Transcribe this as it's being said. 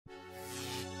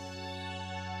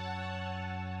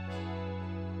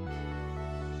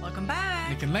Welcome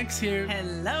back. NicknLex here.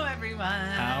 Hello, everyone.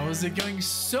 How's it going?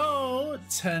 So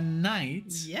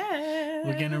tonight,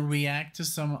 we're gonna react to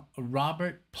some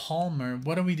Robert Palmer.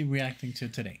 What are we reacting to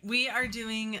today? We are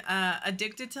doing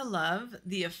 "Addicted to Love,"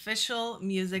 the official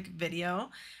music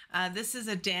video. This is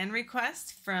a Dan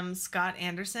request from Scott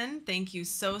Anderson. Thank you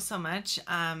so much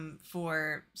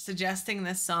for suggesting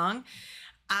this song.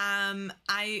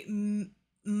 I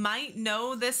might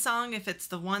know this song if it's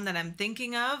the one that I'm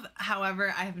thinking of.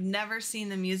 However, I have never seen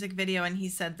the music video, and he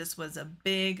said this was a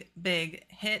big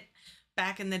hit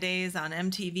back in the days on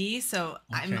MTV. So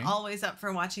I'm always up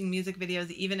for watching music videos,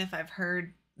 even if I've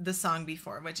heard the song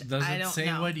before, which I don't know. Does it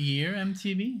say what year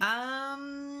MTV?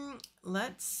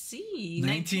 Let's see.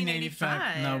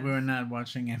 1985. No, we're not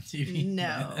watching MTV.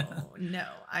 No,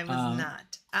 I was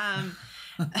not.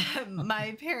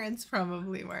 My parents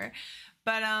probably were.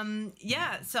 But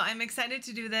yeah, so I'm excited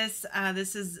to do this.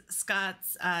 This is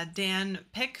Scott's Dan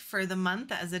pick for the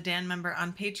month. As a Dan member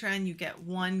on Patreon, you get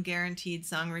one guaranteed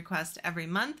song request every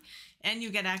month, and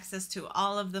you get access to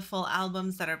all of the full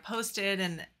albums that are posted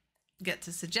and get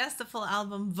to suggest the full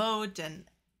album, vote, and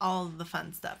all the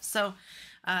fun stuff. So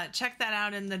check that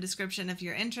out in the description if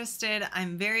you're interested.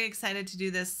 I'm very excited to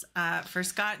do this for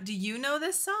Scott. Do you know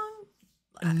this song?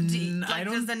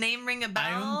 Does the name ring a bell?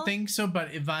 I don't think so,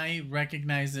 but if I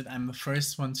recognize it, I'm the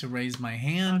first one to raise my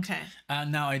hand. Okay.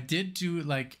 Now, I did do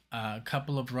like a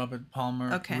couple of Robert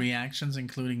Palmer reactions,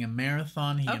 including a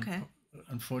marathon. He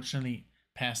unfortunately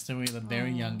passed away at a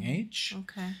very young age.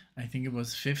 Okay. I think it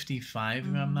was 55,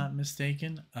 if I'm not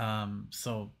mistaken.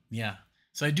 So, yeah.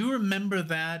 So I do remember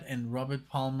that, and Robert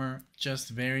Palmer, just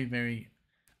very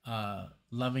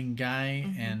loving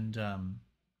guy, and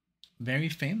very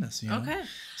famous, you know. Okay.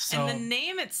 So, and the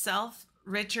name itself,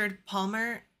 Richard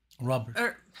Palmer. Robert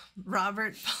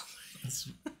Palmer. It's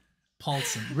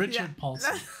Paulson. Richard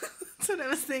Paulson. That's what I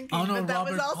was thinking. Oh, no, but that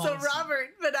Robert was also Paulson. Robert,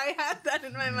 but I had that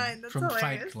in my mind. That's from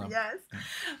hilarious. Fight Club. Yes.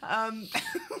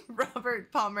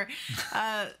 Robert Palmer.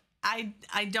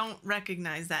 I don't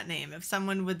recognize that name. If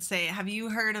someone would say, "Have you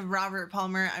heard of Robert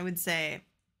Palmer?" I would say,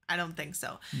 I don't think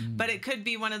so. But it could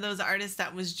be one of those artists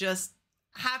that was just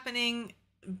happening,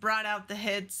 brought out the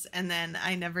hits, and then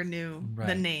I never knew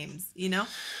the names, you know?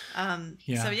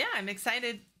 So yeah, I'm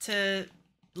excited to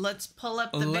let's pull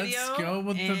up the video. Let's go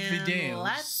with the videos.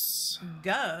 Let's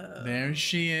go. There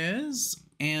she is.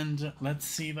 And let's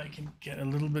see if I can get a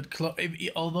little bit close.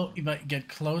 Although if I get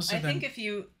closer, I think if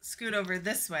you scoot over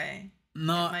this way, it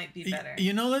might be better.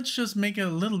 You know, let's just make it a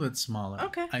little bit smaller.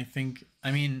 Okay.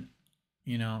 I mean,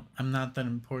 you know, I'm not that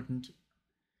important.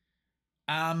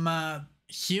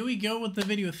 Here we go with the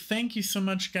video. Thank you so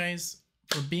much, guys,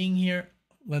 for being here.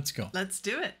 Let's go. Let's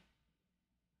do it.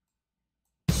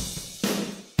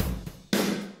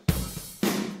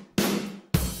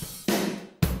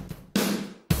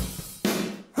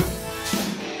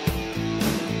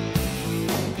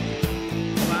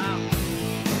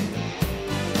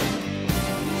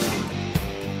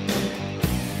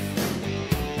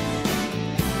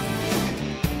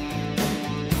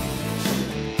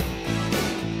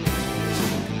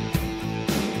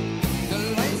 The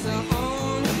lights are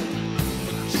on,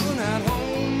 but you're not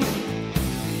home.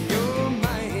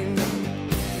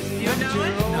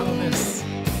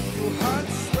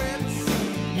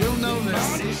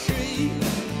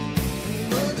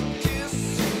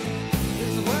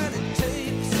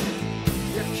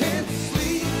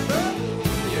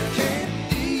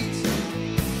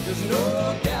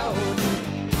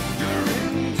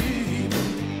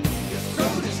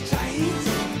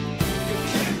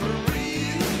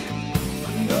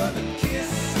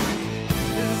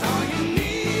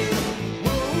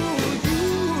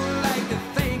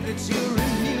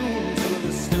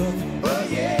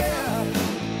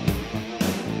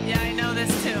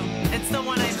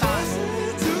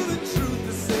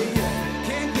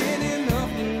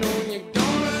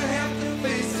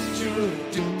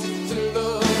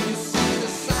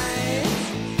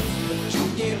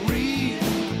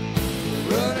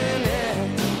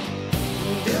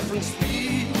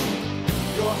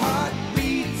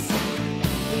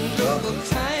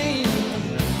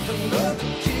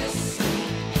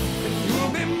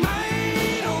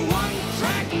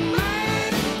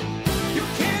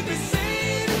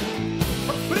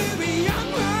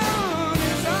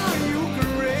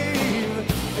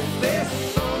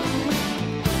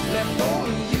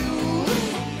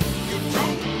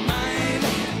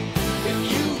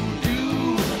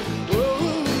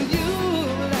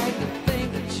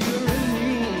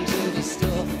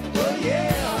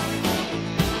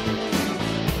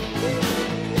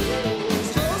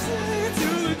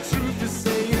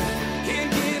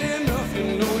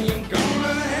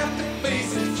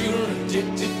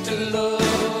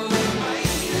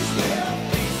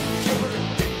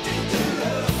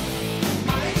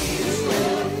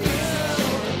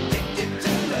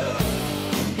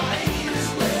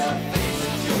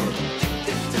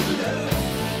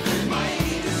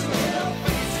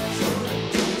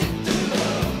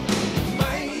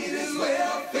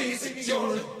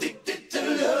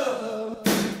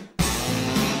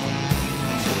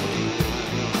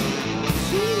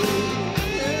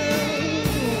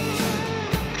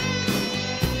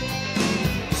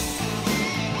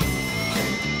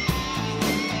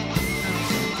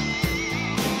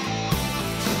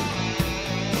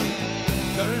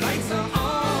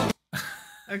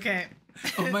 Okay.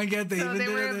 Oh my God, they so they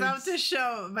were about to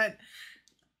show, but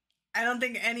I don't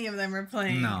think any of them are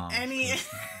playing any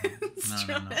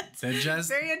instruments. No. They're just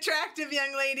very attractive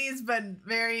young ladies, but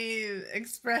very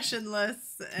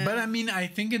expressionless. But I mean, I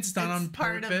think it's done on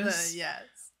part purpose. Of the, yes.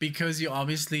 Because you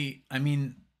obviously, I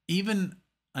mean, even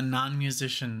a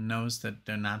non-musician knows that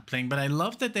they're not playing. But I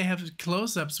love that they have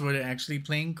close-ups where they're actually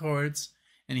playing chords,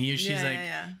 and she's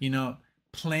you know,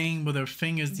 playing with her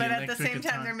fingers. But at the same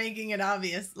time, they're making it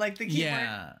obvious. Like the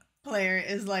keyboard player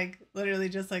is like literally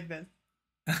just like this.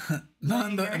 No,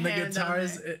 and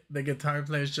the guitar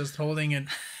player is just holding it.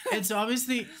 It's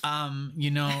obviously,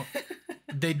 you know,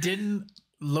 they didn't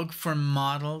look for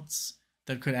models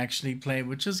that could actually play,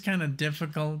 which is kind of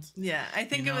difficult. Yeah, I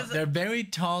think it was. They're very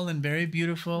tall and very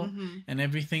beautiful and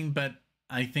everything, but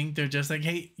I think they're just like,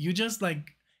 hey, you just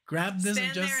like grab this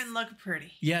and just there and look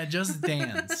pretty. Yeah, just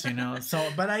dance, you know. So,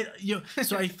 but I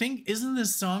think isn't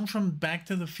this song from Back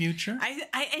to the Future?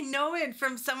 I know it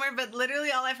from somewhere, but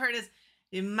literally all I've heard is,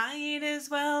 "You might as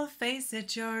well face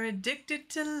it, you're addicted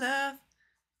to love."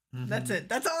 That's it.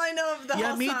 That's all I know of the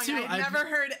whole me song. too. I've never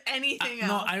heard anything else.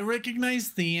 No, I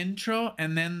recognize the intro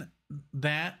and then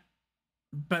that,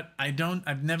 but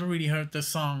I've never really heard the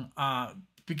song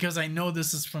because I know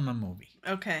this is from a movie.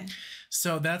 Okay.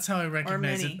 So that's how I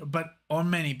recognize it. But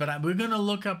we're gonna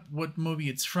look up what movie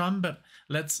it's from. But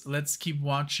let's keep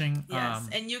watching. Yes,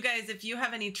 and you guys, if you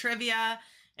have any trivia,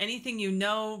 anything you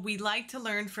know, we'd like to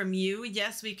learn from you.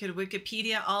 Yes, we could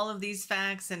Wikipedia all of these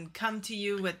facts and come to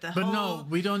you with the whole no,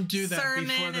 we don't do that sermon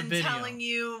before the and video. Telling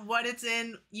you what it's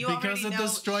in. You because already know.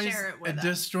 Share it with us.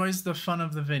 Destroys the fun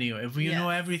of the video. If we know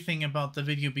everything about the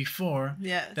video before,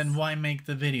 then why make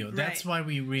the video? That's why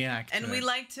we react. And we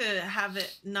like to have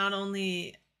it not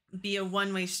only be a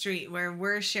one-way street where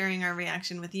we're sharing our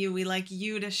reaction with you. We like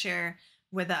you to share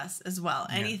with us as well.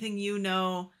 Anything you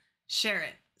know, share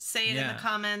it. Say it in the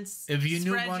comments. If you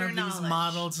knew one of these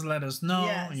models, let us know.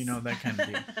 Yes. You know, that kind of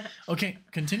deal. Okay,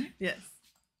 continue. Yes.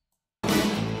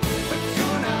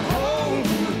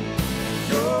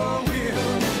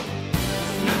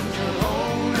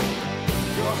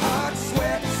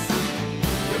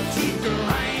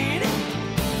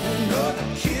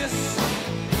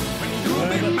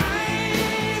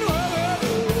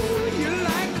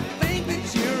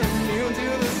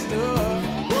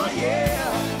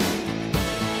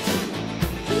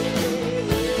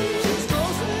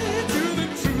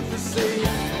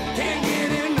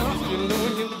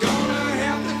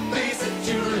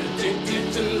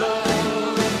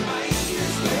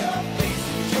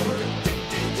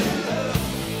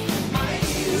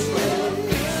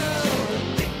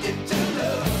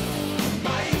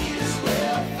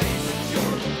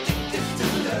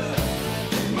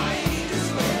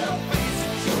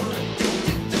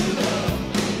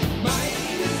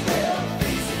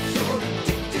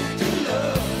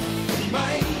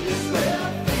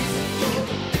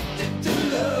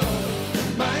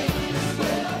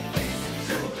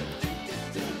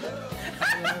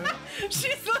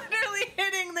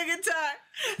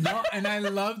 No, and I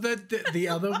love that the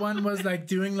other one was like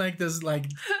doing like this, like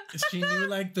she knew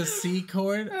like the C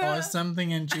chord or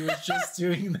something, and she was just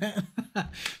doing that.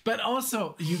 But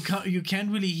also, you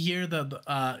can't really hear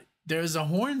there's a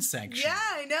horn section. Yeah,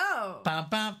 I know. Ba,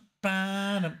 ba,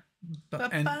 ba,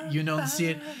 and you don't see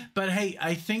it. But hey,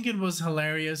 I think it was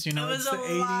hilarious. You know, it was it's the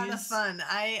 80s. A lot of fun.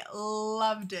 I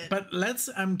loved it. But let's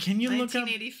can you look up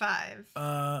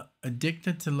 1985?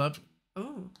 Addicted to Love.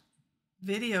 Oh.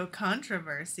 Video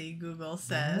controversy, Google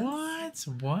says.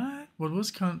 What was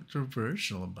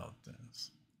controversial about this?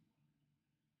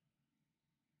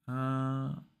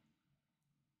 And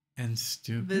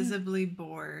stupid. Visibly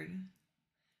bored.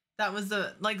 That was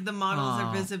the models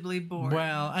are visibly bored.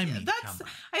 Well, I mean,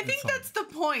 I think that's the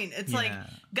point. It's like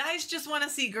guys just want to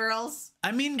see girls.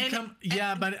 I mean,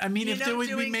 but I mean, if they would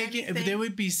if they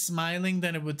would be smiling,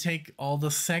 then it would take all the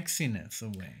sexiness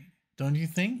away. Don't you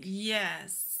think?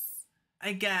 Yes.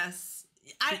 I guess.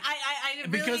 I really,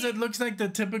 because it looks like the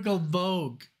typical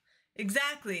Vogue.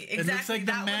 Exactly. It looks like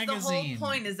the magazine. Was the whole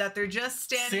point is that they're just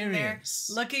standing there,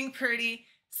 looking pretty,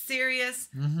 serious,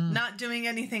 not doing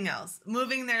anything else,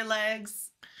 moving their legs.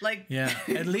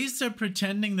 At least they're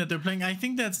pretending that they're playing. I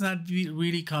think that's not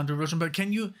really controversial. But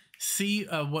can you see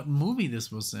what movie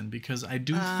this was in? Because I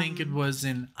do think it was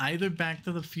in either Back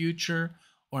to the Future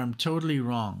or I'm totally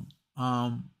wrong.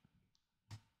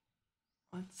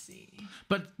 Let's see.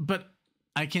 But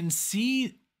I can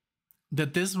see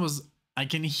that this was. I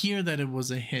can hear that it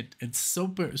was a hit. It's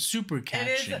super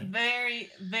catchy. It is a very,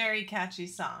 very catchy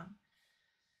song.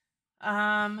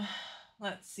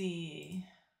 Let's see.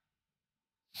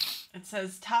 It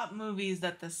says top movies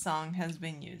that this song has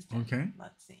been used in. Okay.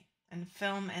 Let's see. And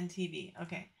film and TV.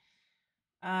 Okay.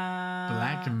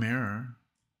 Black Mirror.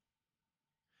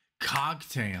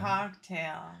 Cocktail.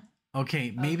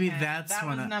 Okay, maybe that's that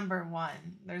when was number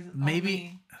one. There's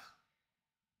maybe.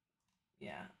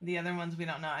 Yeah, the other ones we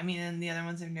don't know. I mean, and the other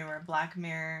ones are newer. Black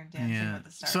Mirror, Dancing with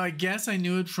the Stars. So I guess I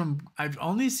knew it from. I've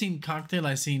only seen Cocktail.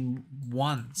 I've seen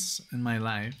once in my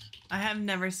life. I have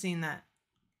never seen that.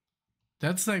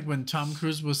 That's like when Tom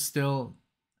Cruise was still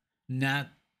not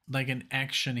like an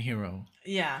action hero.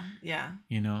 Yeah, yeah.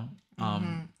 You know.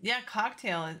 Yeah,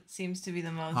 Cocktail. It seems to be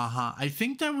the most. I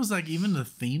think that was like even the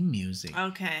theme music.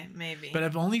 Okay, maybe. But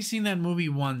I've only seen that movie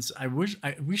once.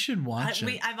 We should watch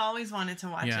it. I've always wanted to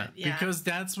watch it. Yeah, because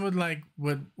that's what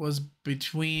was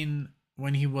between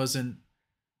when he was in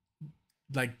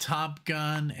like Top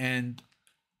Gun and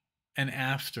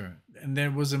after. And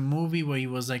there was a movie where he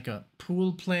was like a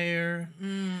pool player.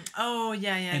 Oh,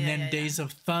 yeah. And then Days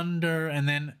of Thunder, and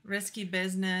then Risky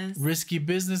Business.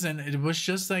 And it was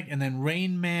just like, and then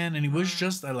Rain Man, and he was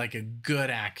just like a good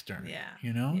actor. Yeah.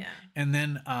 You know? Yeah. And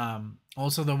then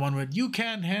also the one with You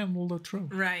Can't Handle the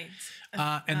Truth. Right.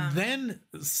 And then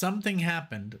something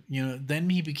happened. You know, then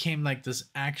he became like this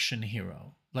action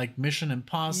hero, like Mission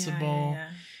Impossible. Yeah.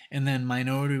 And then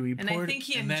Minority Report. And I think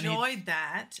he enjoyed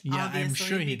that, obviously, I'm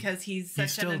sure because he's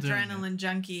such an adrenaline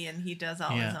junkie and he does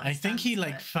all his own stuff. I think he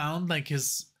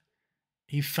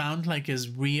found his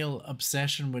real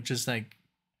obsession, which is like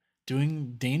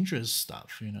doing dangerous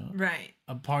stuff, you know? Right.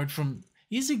 Apart from,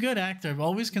 he's a good actor. I've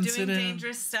always considered doing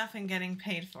dangerous stuff and getting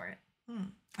paid for it.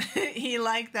 He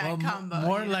liked that combo.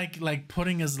 More like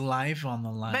putting his life on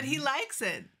the line. But he likes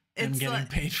it. And getting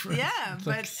paid for it. Yeah,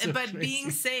 but being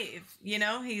safe, you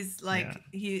know, he's like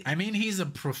I mean, he's a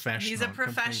professional. He's a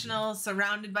professional,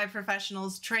 surrounded by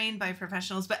professionals, trained by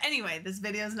professionals. But anyway, this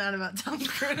video is not about Tom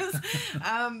Cruise.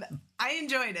 I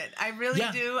enjoyed it. I really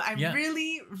do. I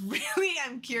really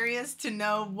am curious to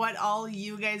know what all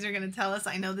you guys are going to tell us.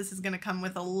 I know this is going to come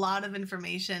with a lot of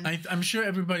information. I'm sure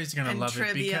everybody's going to love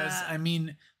it because I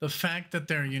mean, the fact that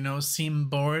they're, you know, seem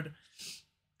bored.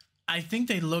 I think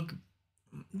they look.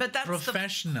 But that's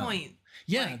professional. The point.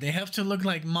 Yeah, like, they have to look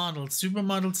like models,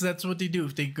 supermodels. That's what they do.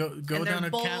 If they go down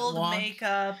a catwalk,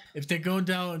 makeup. If they go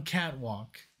down a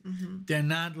catwalk, they're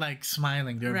not like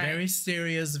smiling. They're very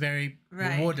serious, very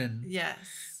wooden. Yes,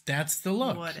 that's the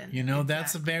look. Wooden. You know,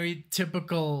 that's a very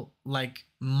typical like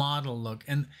model look.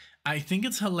 And I think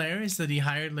it's hilarious that he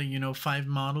hired like 5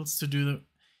 models to do the.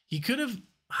 He could have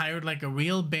hired like a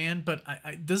real band, but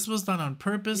this was done on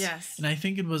purpose. Yes. And I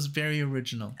think it was very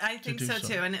original. I think so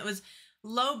too. And it was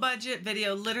low budget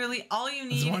video. Literally all you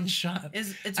need is one shot.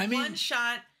 It's one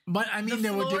shot. But I mean,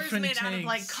 there were different made takes. out of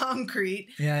like concrete.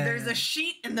 Yeah, There's a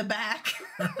sheet in the back.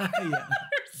 Or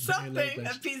something,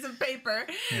 a piece of paper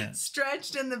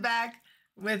stretched in the back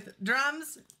with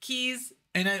drums, keys.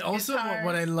 And I also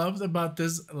what I loved about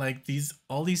this, like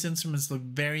all these instruments look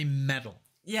very metal.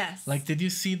 Yes. Like, did you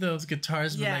see those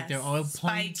guitars? Yes. Like they're all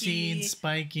pointy and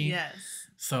spiky. Yes.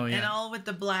 So yeah. And all with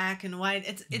the black and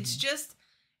white. It's just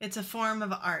it's a form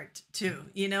of art too.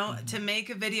 You know, to make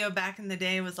a video back in the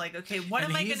day was like, okay, what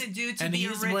am I going to do to be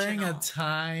original? And he's wearing a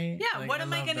tie. Yeah. Like, what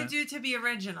am I going to do to be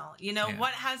original? You know,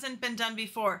 what hasn't been done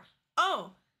before?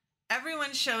 Oh,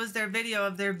 everyone shows their video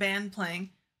of their band playing.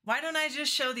 Why don't I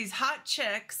just show these hot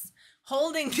chicks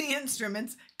holding the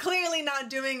instruments, clearly not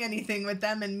doing anything with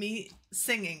them, and me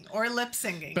singing or lip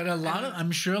singing? But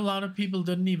I'm sure a lot of people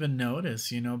didn't even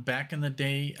notice, you know, back in the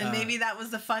day. And maybe that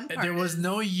was the fun part. There was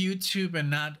no YouTube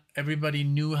and not everybody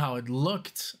knew how it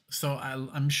looked. So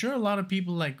I'm sure a lot of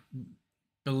people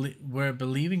were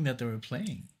believing that they were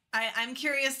playing. I'm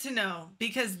curious to know,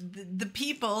 because the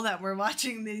people that were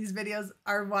watching these videos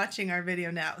are watching our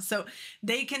video now. So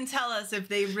they can tell us if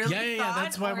they really thought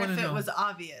that's why or if it was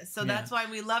obvious. So that's why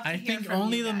we love to hear from you guys. I think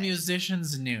only the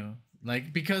musicians knew.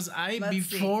 Like, because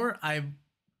before I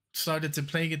started to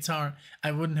play guitar,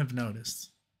 I wouldn't have noticed.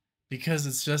 Because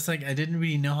it's just like, I didn't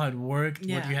really know how it worked,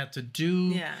 what you had to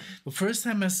do. Yeah. The first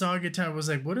time I saw a guitar, I was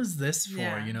like, what is this for?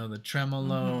 Yeah. You know, the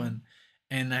tremolo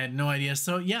and I had no idea.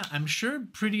 So yeah, I'm sure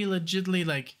pretty legitly,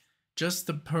 like, just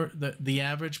the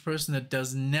average person that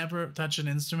does never touch an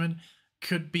instrument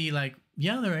could be like,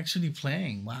 yeah, they're actually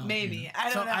playing. Wow. Maybe. You know?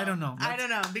 I don't know. I don't know. I don't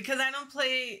know, because I don't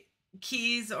play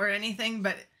keys or anything,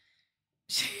 but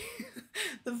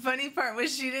the funny part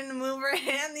was she didn't move her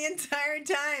hand the entire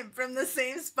time from the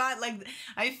same spot. Like,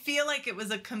 I feel like it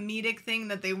was a comedic thing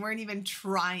that they weren't even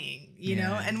trying, you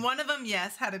know? And one of them,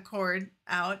 had a chord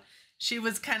out. She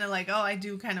was kind of like, oh, I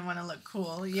do kind of want to look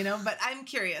cool, you know? But I'm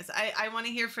curious. I want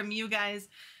to hear from you guys.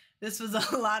 This was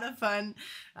a lot of fun.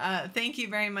 Thank you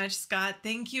very much, Scott.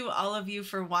 Thank you, all of you,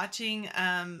 for watching.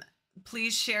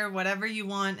 Please share whatever you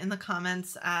want in the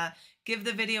comments. Give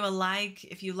the video a like.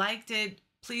 If you liked it,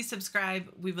 please subscribe.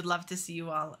 We would love to see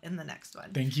you all in the next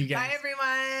one. Thank you, guys. Bye,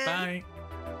 everyone.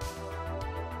 Bye.